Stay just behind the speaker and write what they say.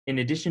in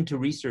addition to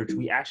research,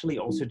 we actually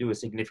also do a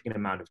significant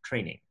amount of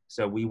training.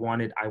 So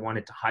I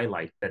wanted to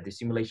highlight that the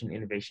Simulation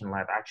Innovation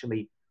Lab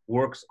actually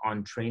works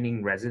on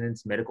training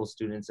residents, medical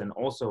students, and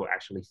also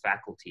actually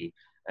faculty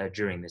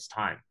during this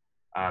time.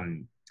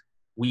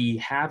 We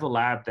have a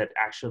lab that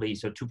actually,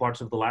 so two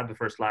parts of the lab. The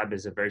first lab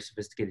is a very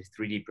sophisticated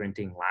 3D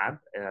printing lab,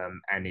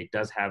 and it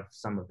does have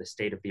some of the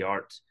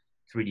state-of-the-art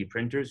 3D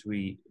printers.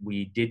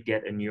 We did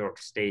get a New York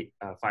State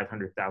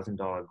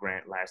 $500,000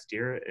 grant last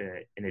year,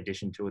 in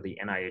addition to the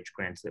NIH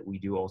grants that we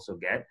do also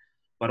get.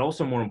 But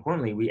also more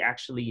importantly, we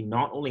actually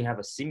not only have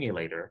a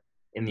simulator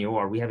in the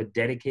OR, we have a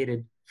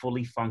dedicated,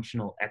 fully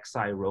functional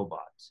XI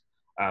robot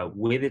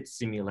with its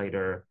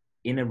simulator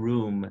in a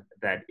room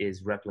that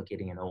is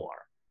replicating an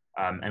OR.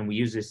 And we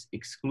use this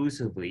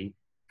exclusively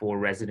for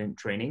resident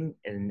training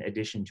in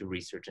addition to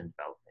research and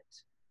development.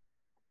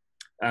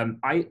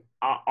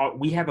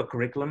 We have a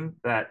curriculum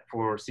that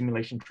for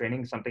simulation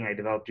training, something I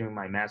developed during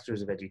my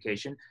Master's of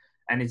Education,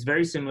 and it's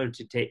very similar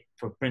to take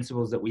for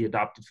principles that we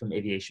adopted from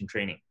aviation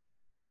training.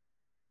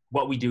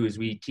 What we do is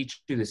we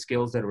teach you the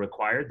skills that are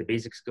required, the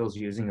basic skills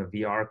using a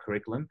VR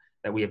curriculum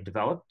that we have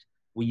developed.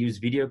 We use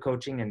video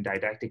coaching and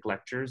didactic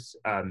lectures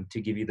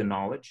to give you the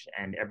knowledge.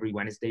 And every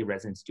Wednesday,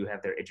 residents do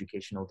have their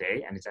educational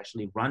day, and it's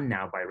actually run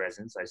now by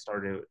residents. I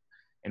started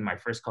in my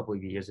first couple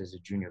of years as a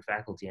junior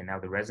faculty, and now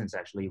the residents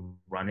actually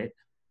run it.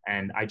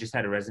 And I just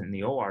had a resident in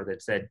the OR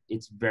that said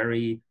it's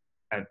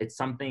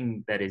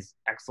something that is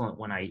excellent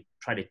when I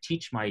try to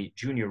teach my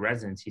junior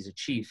residents, he's a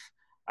chief,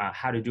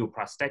 how to do a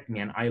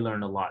prostatectomy, and I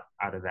learn a lot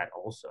out of that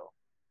also.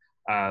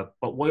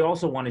 But we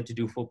also wanted to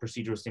do full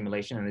procedural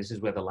simulation, and this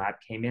is where the lab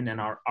came in. And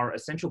our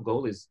essential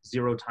goal is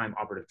zero-time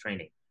operative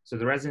training. So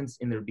the residents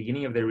in the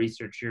beginning of their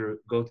research year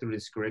go through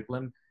this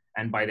curriculum,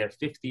 and by their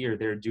 5th year,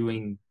 they're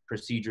doing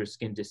procedures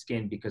skin to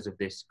skin because of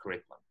this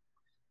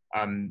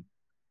curriculum.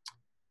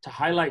 To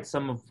highlight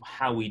some of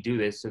how we do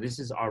this, so this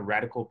is our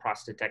radical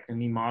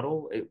prostatectomy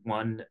model. It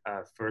won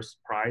first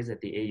prize at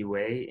the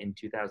AUA in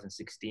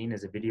 2016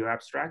 as a video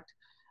abstract.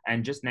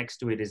 And just next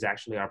to it is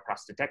actually our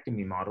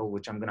prostatectomy model,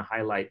 which I'm going to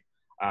highlight,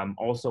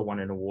 also won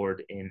an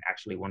award in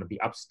actually one of the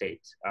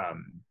upstate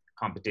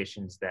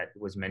competitions that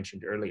was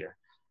mentioned earlier.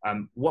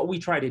 What we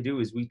try to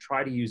do is we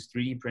try to use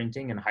 3D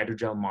printing and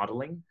hydrogel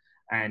modeling.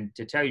 And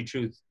to tell you the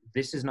truth,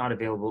 this is not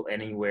available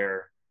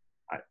anywhere.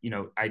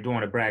 I don't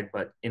want to brag,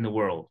 but in the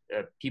world,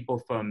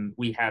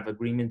 we have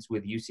agreements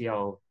with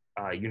UCL,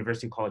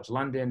 University College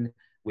London,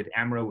 with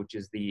AMRO, which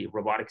is the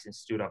Robotics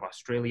Institute of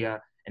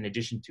Australia, in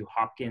addition to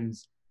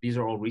Hopkins. These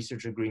are all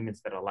research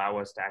agreements that allow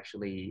us to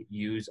actually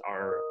use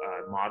our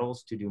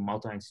models to do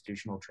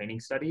multi-institutional training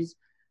studies.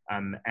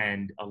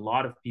 And a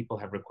lot of people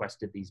have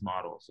requested these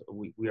models.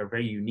 We are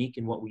very unique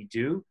in what we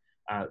do.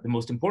 The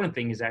most important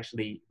thing is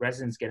actually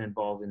residents get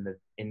involved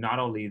in not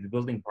only the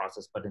building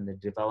process, but in the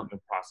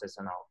development process.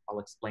 And I'll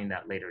explain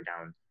that later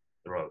down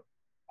the road.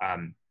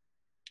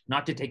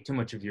 Not to take too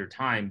much of your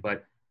time,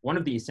 but one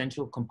of the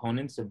essential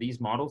components of these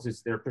models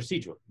is their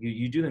procedural.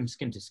 You do them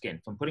skin to skin,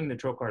 from putting the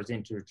trocars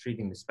in to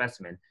retrieving the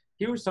specimen.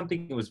 Here was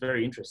something that was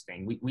very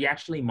interesting. We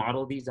actually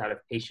model these out of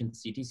patient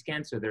CT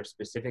scans, so they're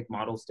specific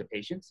models to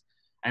patients.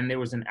 And there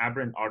was an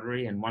aberrant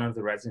artery, and one of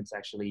the residents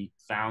actually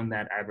found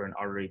that aberrant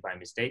artery by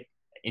mistake,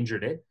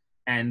 injured it.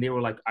 And they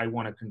were like, I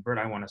want to convert,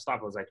 I want to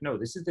stop. I was like, no,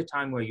 this is the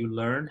time where you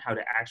learn how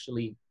to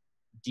actually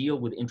deal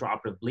with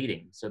intraoperative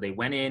bleeding. So they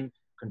went in,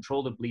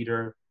 controlled the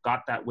bleeder,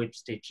 got that whip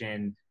stitch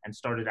in, and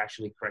started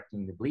actually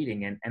correcting the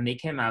bleeding. And they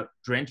came out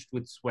drenched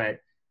with sweat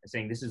and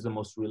saying, this is the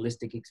most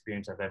realistic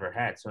experience I've ever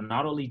had. So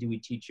not only do we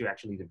teach you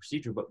actually the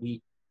procedure, but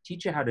we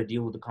teach you how to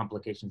deal with the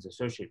complications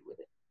associated with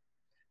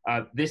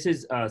it. This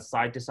is a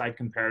side-to-side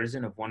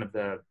comparison of one of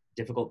the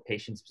difficult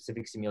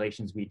patient-specific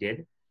simulations we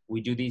did. We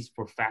do these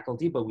for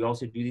faculty, but we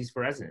also do these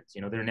for residents.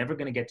 They're never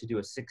going to get to do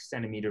a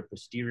 6-centimeter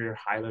posterior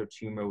hilar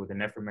tumor with a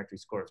nephrometry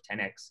score of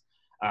 10x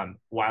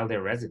while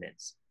they're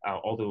residents,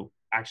 although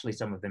actually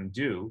some of them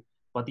do.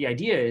 But the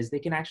idea is they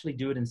can actually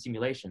do it in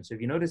simulation. So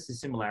if you notice the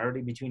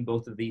similarity between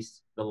both of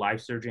these, the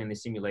live surgery and the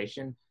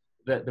simulation,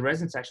 the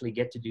residents actually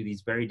get to do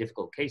these very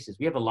difficult cases.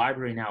 We have a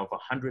library now of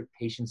 100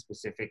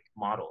 patient-specific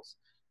models.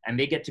 And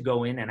they get to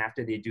go in, and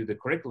after they do the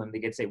curriculum, they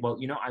get to say, well,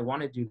 I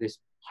want to do this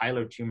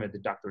hilar tumor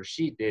that Dr.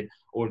 Rashid did,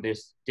 or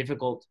this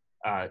difficult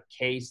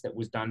case that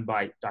was done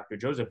by Dr.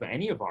 Joseph or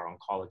any of our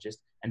oncologists.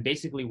 And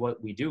basically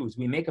what we do is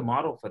we make a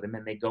model for them,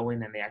 and they go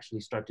in and they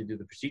actually start to do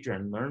the procedure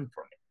and learn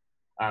from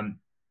it.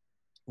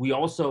 We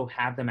also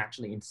have them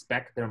actually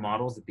inspect their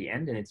models at the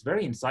end, and it's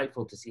very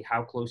insightful to see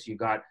how close you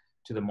got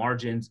to the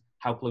margins,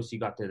 how close you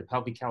got to the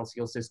pelvic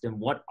calcial system,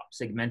 what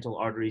segmental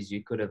arteries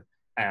you could have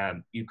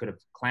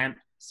clamped.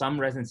 Some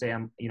residents say,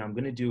 I'm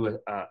going to do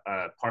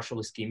a partial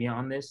ischemia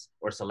on this,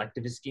 or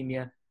selective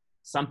ischemia,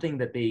 something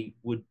that they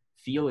would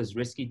feel is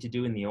risky to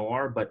do in the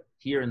OR, but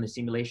here in the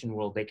simulation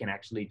world, they can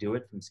actually do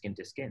it from skin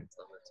to skin.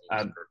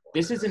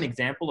 This is an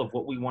example of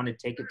what we want to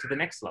take it to the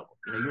next level.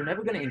 You're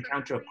never going to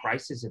encounter a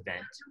crisis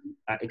event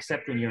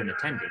except when you're an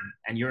attending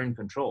and you're in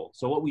control.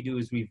 So what we do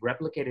is we've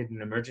replicated an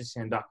emergency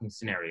undocking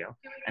scenario,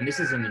 and this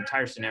is an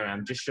entire scenario.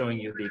 I'm just showing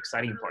you the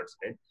exciting parts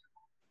of it.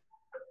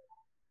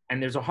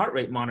 And there's a heart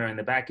rate monitor in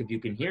the back if you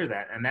can hear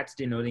that, and that's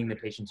denoting the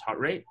patient's heart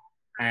rate.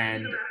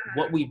 And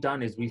what we've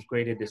done is we've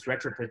created this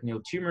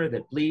retroperitoneal tumor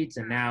that bleeds,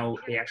 and now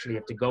they actually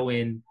have to go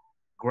in,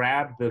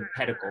 grab the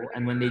pedicle,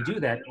 and when they do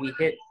that, we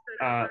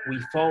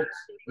fault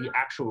the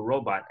actual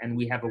robot, and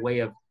we have a way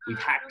of, we've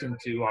hacked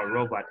into our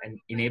robot and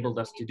enabled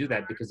us to do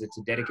that because it's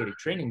a dedicated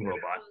training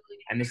robot.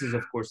 And this is,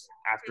 of course,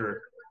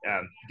 after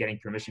getting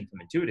permission from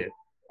Intuitive.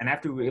 And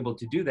after we're able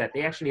to do that,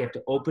 they actually have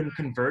to open,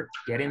 convert,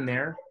 get in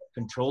there,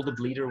 control the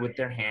bleeder with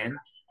their hand,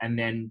 and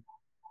then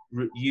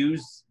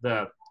use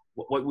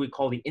what we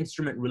call the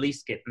instrument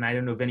release kit. And I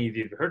don't know if any of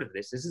you have heard of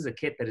this. This is a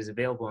kit that is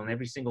available in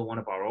every single one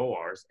of our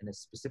ORs in a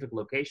specific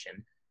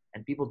location,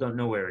 and people don't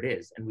know where it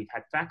is. And we've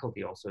had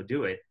faculty also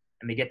do it,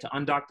 and they get to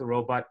undock the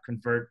robot,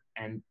 convert,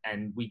 and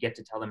we get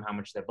to tell them how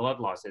much their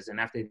blood loss is. And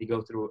after they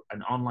go through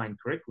an online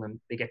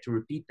curriculum, they get to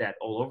repeat that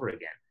all over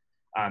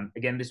again.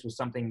 Again, this was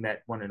something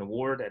that won an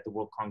award at the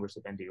World Congress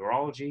of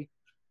Urology.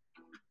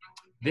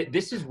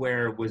 This is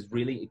where it was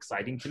really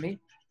exciting to me.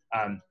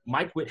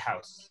 Mike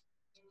Whithouse,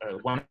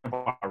 one of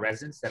our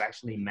residents that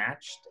actually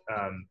matched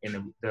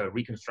in the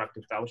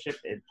reconstructive fellowship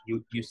at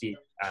UC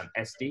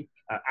SD,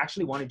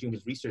 actually wanted during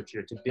his research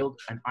here to build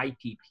an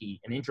IPP,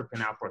 an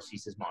intrapenile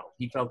prosthesis model.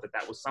 He felt that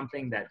that was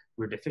something that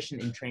we're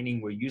deficient in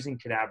training, we're using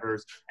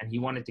cadavers, and he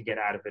wanted to get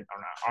out of it.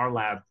 Our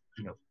lab,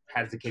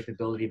 has the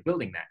capability of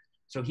building that.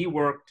 So he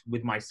worked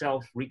with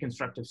myself,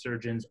 reconstructive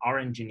surgeons, our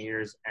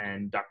engineers,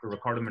 and Dr.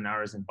 Ricardo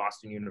Menares in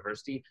Boston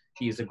University.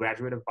 He is a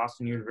graduate of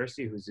Boston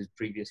University, who's his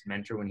previous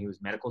mentor when he was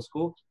medical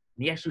school.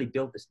 And he actually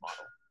built this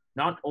model.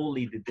 Not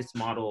only did this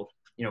model,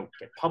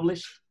 get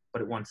published,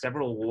 but it won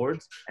several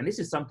awards. And this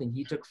is something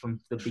he took from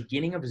the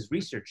beginning of his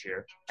research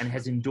here and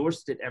has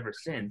endorsed it ever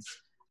since.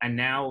 And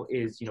now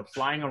is,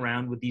 flying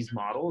around with these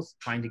models,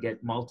 trying to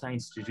get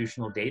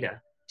multi-institutional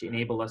data to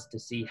enable us to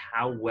see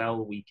how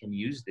well we can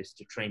use this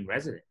to train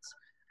residents.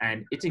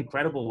 And it's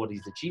incredible what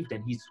he's achieved,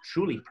 and he's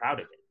truly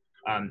proud of it.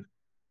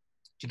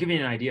 To give you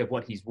an idea of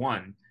what he's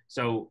won,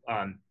 so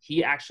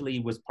he actually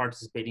was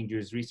participating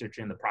during his research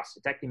in the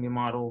prostatectomy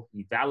model.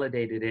 He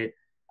validated it,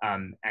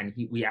 and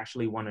we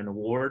actually won an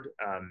award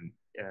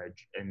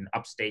in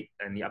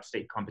the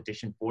upstate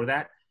competition for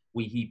that.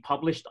 He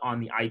published on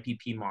the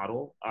IPP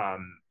model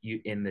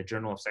in the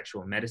Journal of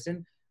Sexual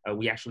Medicine.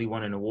 We actually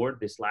won an award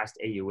this last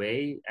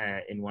AUA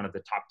in one of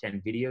the top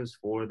 10 videos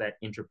for that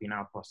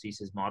intrapenile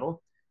prosthesis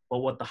model. But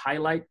what the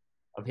highlight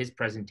of his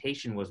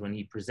presentation was when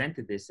he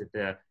presented this at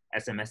the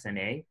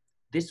SMSNA,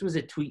 this was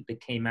a tweet that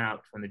came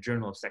out from the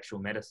Journal of Sexual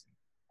Medicine.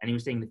 And he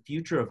was saying the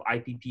future of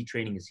IPP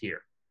training is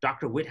here.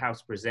 Dr.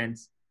 Whithouse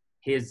presents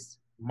his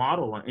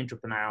model on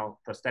intrapenile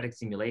prosthetic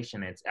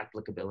simulation and its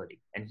applicability.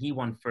 And he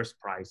won first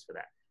prize for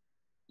that.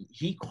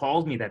 He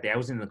called me that day. I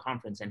was in the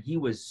conference, and he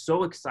was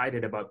so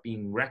excited about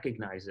being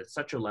recognized at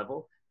such a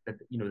level that,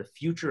 the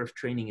future of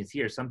training is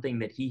here, something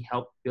that he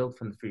helped build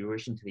from the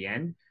fruition to the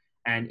end.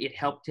 And it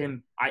helped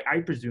him,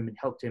 I presume it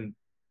helped him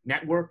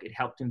network, it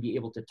helped him be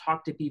able to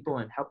talk to people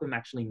and help him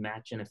actually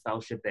match in a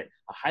fellowship, a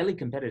highly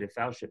competitive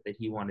fellowship that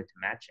he wanted to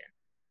match in.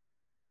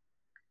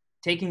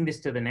 Taking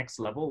this to the next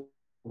level,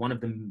 one of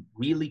the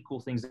really cool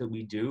things that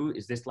we do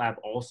is this lab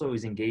also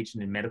is engaged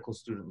in medical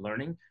student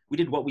learning. We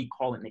did what we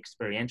call an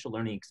experiential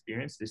learning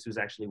experience. This was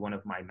actually one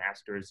of my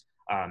master's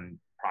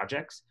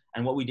projects.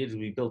 And what we did is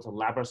we built a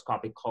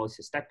laparoscopic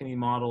cholecystectomy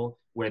model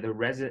where the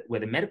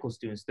medical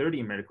students,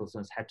 30 medical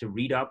students, had to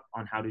read up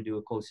on how to do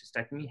a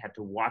cholecystectomy, had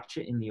to watch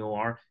it in the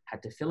OR,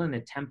 had to fill in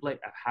a template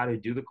of how to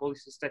do the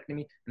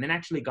cholecystectomy, and then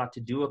actually got to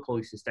do a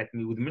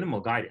cholecystectomy with minimal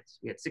guidance.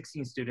 We had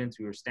 16 students,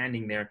 we were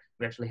standing there,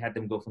 we actually had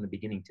them go from the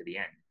beginning to the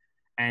end.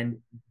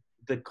 And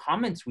the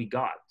comments we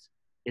got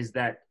is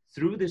that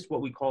through this,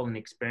 what we call an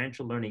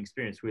experiential learning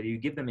experience, where you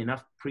give them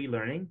enough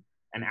pre-learning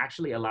and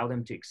actually allow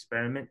them to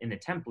experiment in a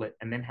template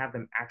and then have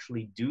them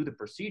actually do the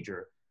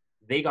procedure,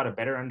 they got a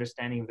better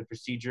understanding of the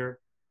procedure.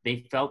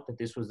 They felt that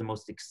this was the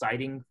most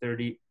exciting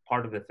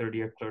part of the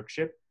third-year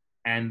clerkship.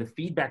 And the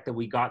feedback that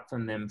we got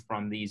from them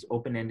from these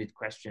open-ended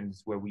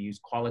questions where we use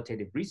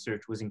qualitative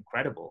research was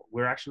incredible.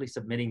 We're actually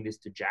submitting this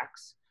to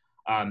JACS.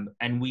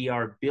 And we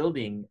are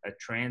building a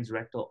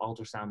transrectal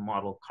ultrasound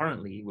model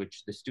currently,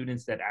 which the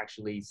students that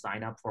actually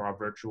sign up for our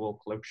virtual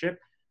clerkship,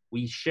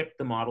 we ship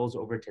the models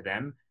over to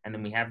them, and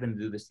then we have them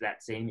do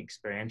that same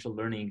experiential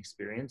learning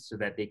experience so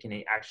that they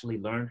can actually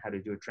learn how to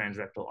do a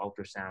transrectal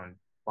ultrasound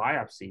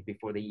biopsy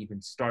before they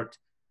even start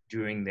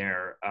doing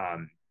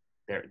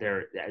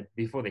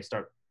before they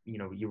start,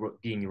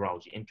 being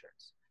urology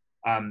interns.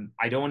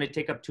 I don't want to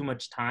take up too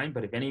much time,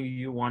 but if any of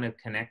you want to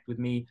connect with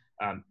me,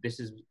 this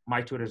is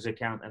my Twitter's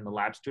account and the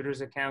lab's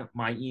Twitter's account,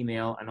 my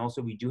email, and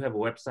also we do have a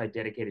website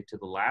dedicated to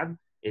the lab.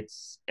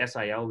 It's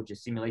SIL, which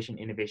is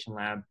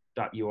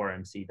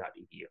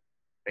simulationinnovationlab.urmc.edu.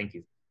 Thank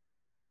you.